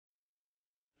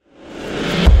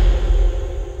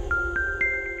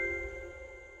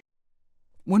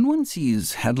When one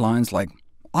sees headlines like,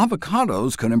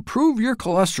 "Avocados could improve your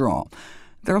cholesterol,"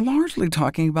 they're largely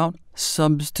talking about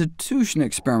substitution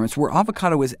experiments, where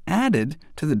avocado is added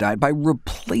to the diet by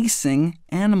replacing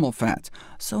animal fats.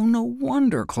 So no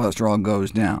wonder cholesterol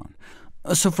goes down.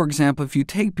 So for example, if you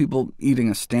take people eating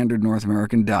a standard North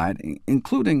American diet,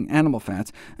 including animal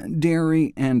fats,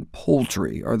 dairy and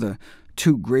poultry are the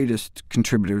two greatest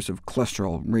contributors of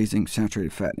cholesterol-raising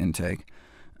saturated fat intake.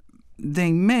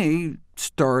 They may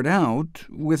start out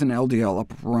with an LDL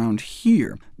up around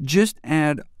here. Just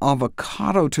add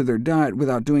avocado to their diet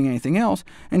without doing anything else,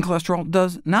 and cholesterol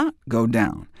does not go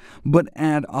down. But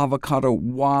add avocado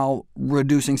while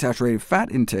reducing saturated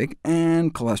fat intake,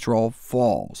 and cholesterol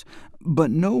falls. But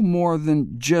no more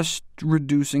than just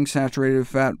reducing saturated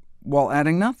fat while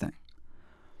adding nothing.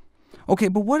 OK,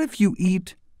 but what if you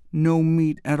eat no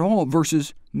meat at all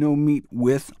versus no meat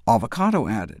with avocado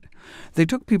added? They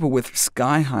took people with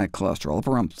sky-high cholesterol, up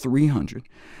around 300,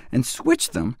 and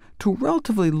switched them to a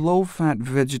relatively low-fat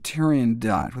vegetarian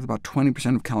diet with about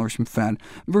 20% of calories from fat,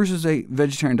 versus a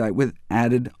vegetarian diet with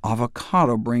added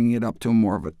avocado, bringing it up to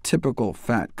more of a typical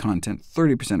fat content,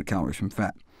 30% of calories from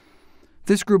fat.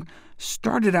 This group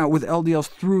started out with LDLs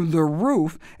through the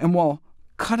roof, and while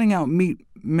cutting out meat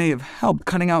may have helped,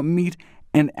 cutting out meat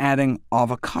and adding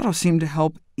avocado seemed to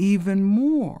help even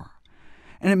more.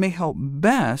 And it may help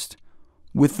best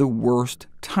with the worst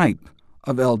type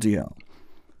of LDL.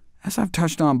 As I've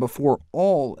touched on before,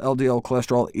 all LDL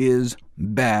cholesterol is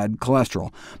bad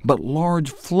cholesterol, but large,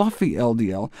 fluffy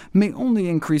LDL may only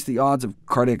increase the odds of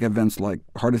cardiac events like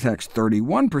heart attacks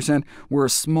 31%,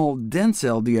 whereas small, dense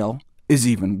LDL is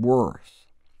even worse.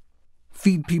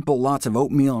 Feed people lots of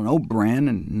oatmeal and oat bran,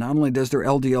 and not only does their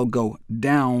LDL go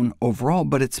down overall,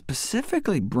 but it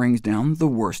specifically brings down the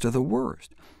worst of the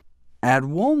worst. Add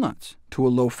walnuts to a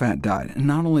low-fat diet, and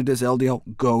not only does LDL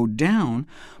go down,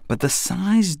 but the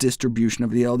size distribution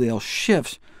of the LDL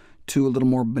shifts to a little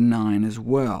more benign as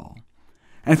well.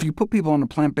 And if you put people on a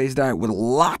plant-based diet with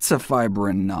lots of fiber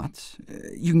and nuts,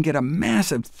 you can get a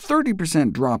massive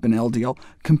 30% drop in LDL,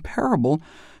 comparable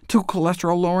to a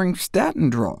cholesterol-lowering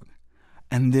statin drug.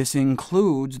 And this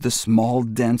includes the small,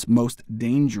 dense, most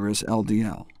dangerous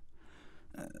LDL.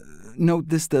 Note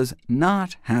this does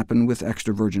not happen with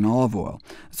extra virgin olive oil,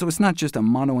 so it's not just a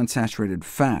monounsaturated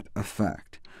fat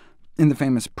effect. In the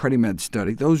famous PrettyMed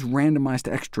study, those randomized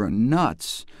to extra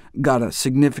nuts got a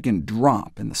significant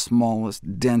drop in the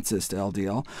smallest, densest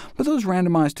LDL, but those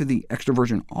randomized to the extra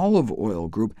virgin olive oil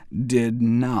group did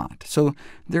not. So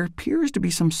there appears to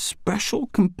be some special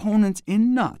components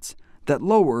in nuts that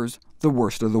lowers the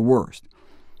worst of the worst.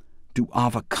 Do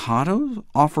avocados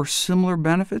offer similar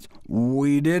benefits?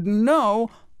 We didn't know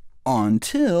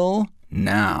until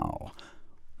now.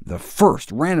 The first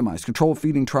randomized controlled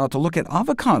feeding trial to look at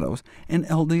avocados and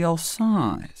LDL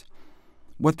size.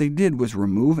 What they did was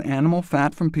remove animal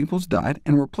fat from people's diet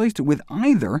and replaced it with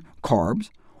either carbs,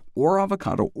 or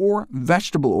avocado, or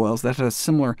vegetable oils that had a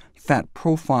similar fat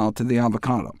profile to the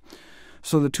avocado.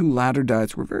 So the two latter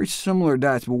diets were very similar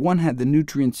diets, but one had the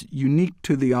nutrients unique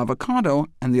to the avocado,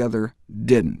 and the other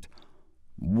didn't.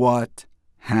 What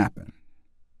happened?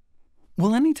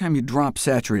 Well, anytime you drop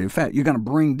saturated fat, you're going to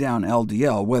bring down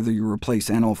LDL, whether you replace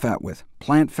animal fat with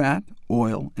plant fat,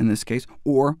 oil in this case,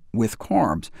 or with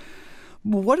carbs.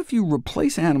 But what if you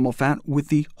replace animal fat with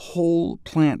the whole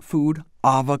plant food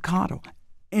avocado?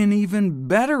 An even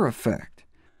better effect.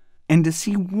 And to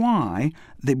see why,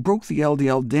 they broke the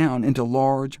LDL down into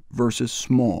large versus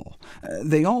small.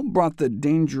 They all brought the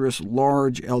dangerous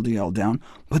large LDL down,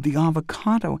 but the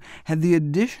avocado had the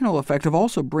additional effect of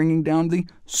also bringing down the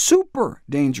super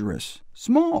dangerous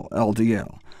small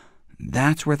LDL.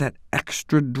 That's where that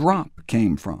extra drop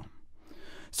came from.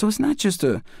 So it's not just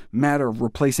a matter of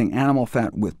replacing animal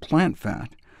fat with plant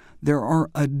fat. There are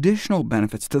additional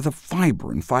benefits to the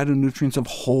fiber and phytonutrients of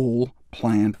whole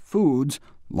plant foods,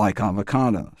 like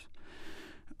avocados.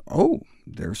 Oh,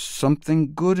 there's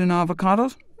something good in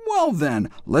avocados? Well then,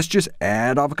 let's just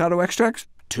add avocado extracts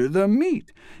to the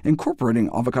meat. Incorporating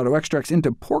avocado extracts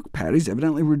into pork patties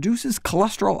evidently reduces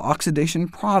cholesterol oxidation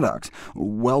products,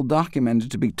 well documented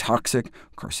to be toxic,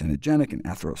 carcinogenic, and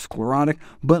atherosclerotic,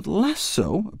 but less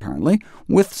so, apparently,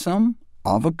 with some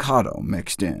avocado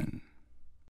mixed in.